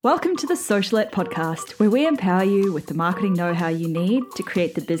Welcome to the Socialette podcast, where we empower you with the marketing know-how you need to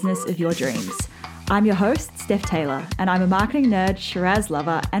create the business of your dreams. I'm your host, Steph Taylor, and I'm a marketing nerd, Shiraz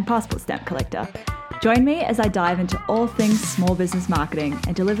lover, and passport stamp collector. Join me as I dive into all things small business marketing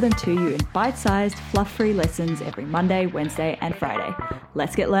and deliver them to you in bite-sized, fluff-free lessons every Monday, Wednesday, and Friday.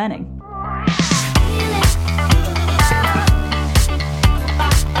 Let's get learning.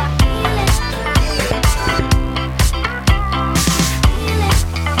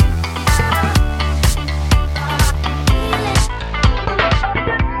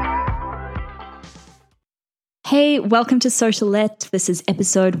 Hey, welcome to Socialette. This is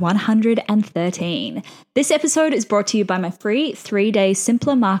episode 113. This episode is brought to you by my free 3-day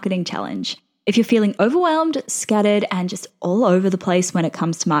Simpler Marketing Challenge. If you're feeling overwhelmed, scattered, and just all over the place when it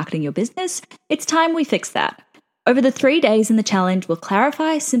comes to marketing your business, it's time we fix that. Over the 3 days in the challenge, we'll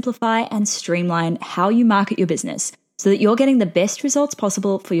clarify, simplify, and streamline how you market your business so that you're getting the best results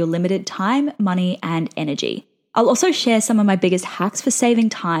possible for your limited time, money, and energy. I'll also share some of my biggest hacks for saving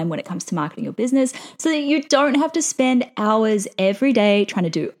time when it comes to marketing your business so that you don't have to spend hours every day trying to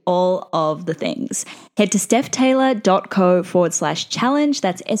do all of the things. Head to stephtaylor.co/challenge.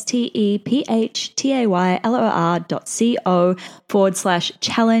 That's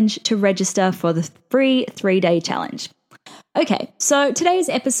STEPHTAYLOR.co/challenge to register for the free 3-day challenge. Okay, so today's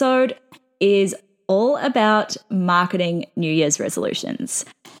episode is all about marketing New Year's resolutions.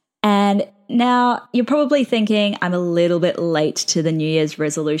 And now, you're probably thinking I'm a little bit late to the New Year's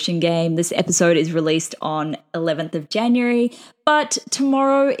resolution game. This episode is released on 11th of January, but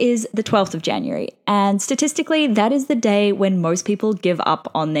tomorrow is the 12th of January. And statistically, that is the day when most people give up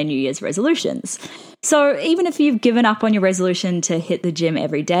on their New Year's resolutions. So even if you've given up on your resolution to hit the gym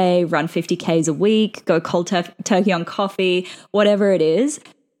every day, run 50Ks a week, go cold turkey on coffee, whatever it is,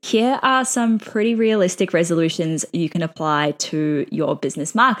 here are some pretty realistic resolutions you can apply to your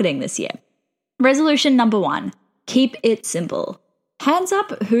business marketing this year. Resolution number 1, keep it simple. Hands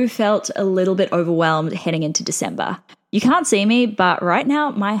up who felt a little bit overwhelmed heading into December. You can't see me, but right now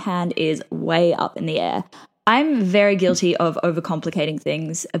my hand is way up in the air. I'm very guilty of overcomplicating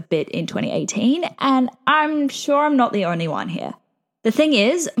things a bit in 2018, and I'm sure I'm not the only one here. The thing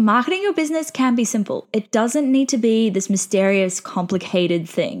is, marketing your business can be simple. It doesn't need to be this mysterious, complicated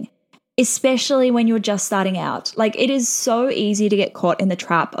thing, especially when you're just starting out. Like, it is so easy to get caught in the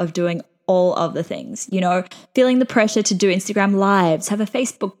trap of doing all of the things, feeling the pressure to do Instagram lives, have a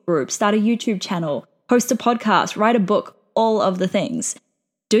Facebook group, start a YouTube channel, host a podcast, write a book, all of the things.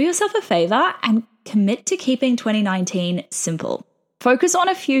 Do yourself a favor and commit to keeping 2019 simple. Focus on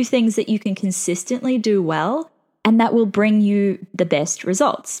a few things that you can consistently do well and that will bring you the best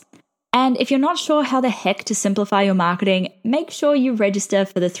results. And if you're not sure how the heck to simplify your marketing, make sure you register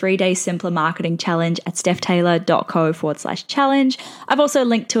for the 3-day Simpler Marketing Challenge at stephtaylor.co/challenge. I've also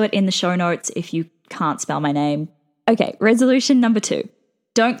linked to it in the show notes if you can't spell my name. Okay, resolution number 2.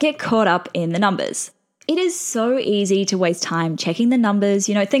 Don't get caught up in the numbers. It is so easy to waste time checking the numbers,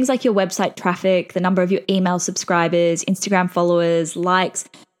 things like your website traffic, the number of your email subscribers, Instagram followers, likes.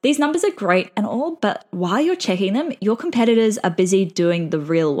 These numbers are great and all, but while you're checking them, your competitors are busy doing the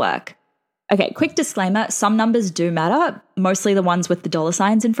real work. Okay, quick disclaimer, some numbers do matter, mostly the ones with the dollar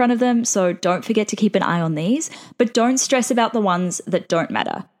signs in front of them, so don't forget to keep an eye on these, but don't stress about the ones that don't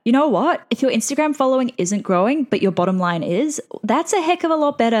matter. You know what? If your Instagram following isn't growing, but your bottom line is, that's a heck of a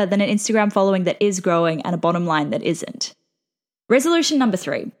lot better than an Instagram following that is growing and a bottom line that isn't. Resolution number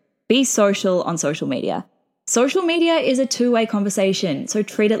 3, be social on social media. Social media is a two-way conversation, so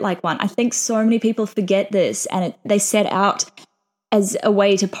treat it like one. I think so many people forget this and they set out as a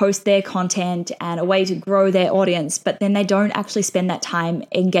way to post their content and a way to grow their audience, but then they don't actually spend that time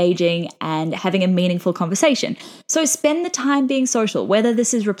engaging and having a meaningful conversation. So spend the time being social, whether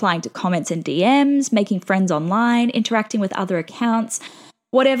this is replying to comments and DMs, making friends online, interacting with other accounts,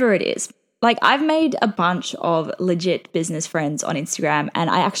 whatever it is. Like, I've made a bunch of legit business friends on Instagram, and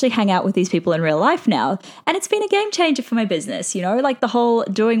I actually hang out with these people in real life now. And it's been a game changer for my business, like the whole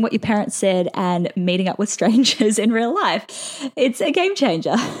doing what your parents said and meeting up with strangers in real life. It's a game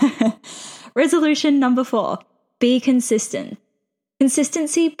changer. Resolution number 4, be consistent.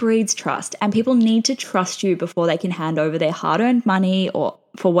 Consistency breeds trust, and people need to trust you before they can hand over their hard-earned money or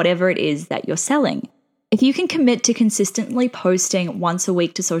for whatever it is that you're selling. If you can commit to consistently posting once a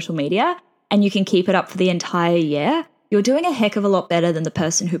week to social media, and you can keep it up for the entire year, you're doing a heck of a lot better than the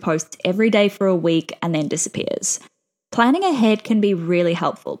person who posts every day for a week and then disappears. Planning ahead can be really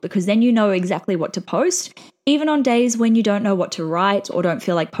helpful because then you know exactly what to post, even on days when you don't know what to write or don't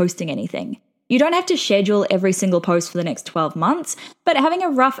feel like posting anything. You don't have to schedule every single post for the next 12 months, but having a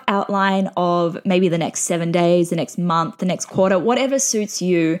rough outline of maybe the next 7 days, the next month, the next quarter, whatever suits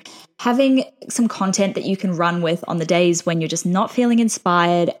you, having some content that you can run with on the days when you're just not feeling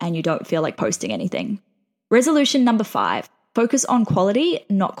inspired and you don't feel like posting anything. Resolution number 5, focus on quality,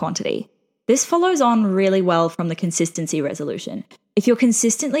 not quantity. This follows on really well from the consistency resolution. If you're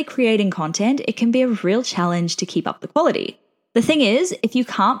consistently creating content, it can be a real challenge to keep up the quality. The thing is, if you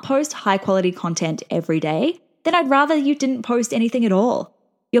can't post high quality content every day, then I'd rather you didn't post anything at all.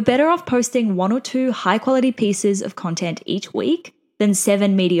 You're better off posting 1 or 2 high quality pieces of content each week than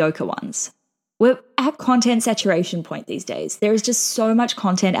 7 mediocre ones. We're at content saturation point these days. There is just so much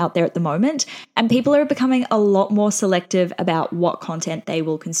content out there at the moment, and people are becoming a lot more selective about what content they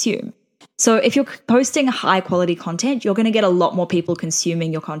will consume. So if you're posting high quality content, you're going to get a lot more people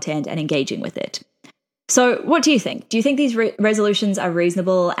consuming your content and engaging with it. So what do you think? Do you think these resolutions are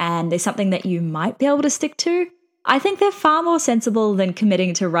reasonable and they're something that you might be able to stick to? I think they're far more sensible than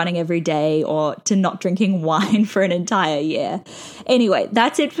committing to running every day or to not drinking wine for an entire year. Anyway,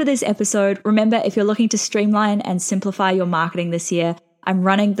 that's it for this episode. Remember, if you're looking to streamline and simplify your marketing this year, I'm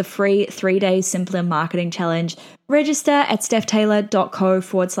running the free 3-day Simpler Marketing Challenge. Register at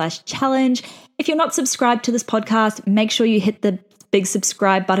stephtailer.co/challenge. If you're not subscribed to this podcast, make sure you hit the big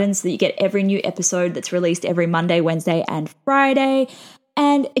subscribe button so that you get every new episode that's released every Monday, Wednesday, and Friday.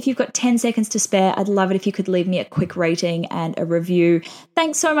 And if you've got 10 seconds to spare, I'd love it if you could leave me a quick rating and a review.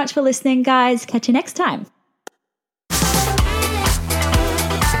 Thanks so much for listening, guys. Catch you next time.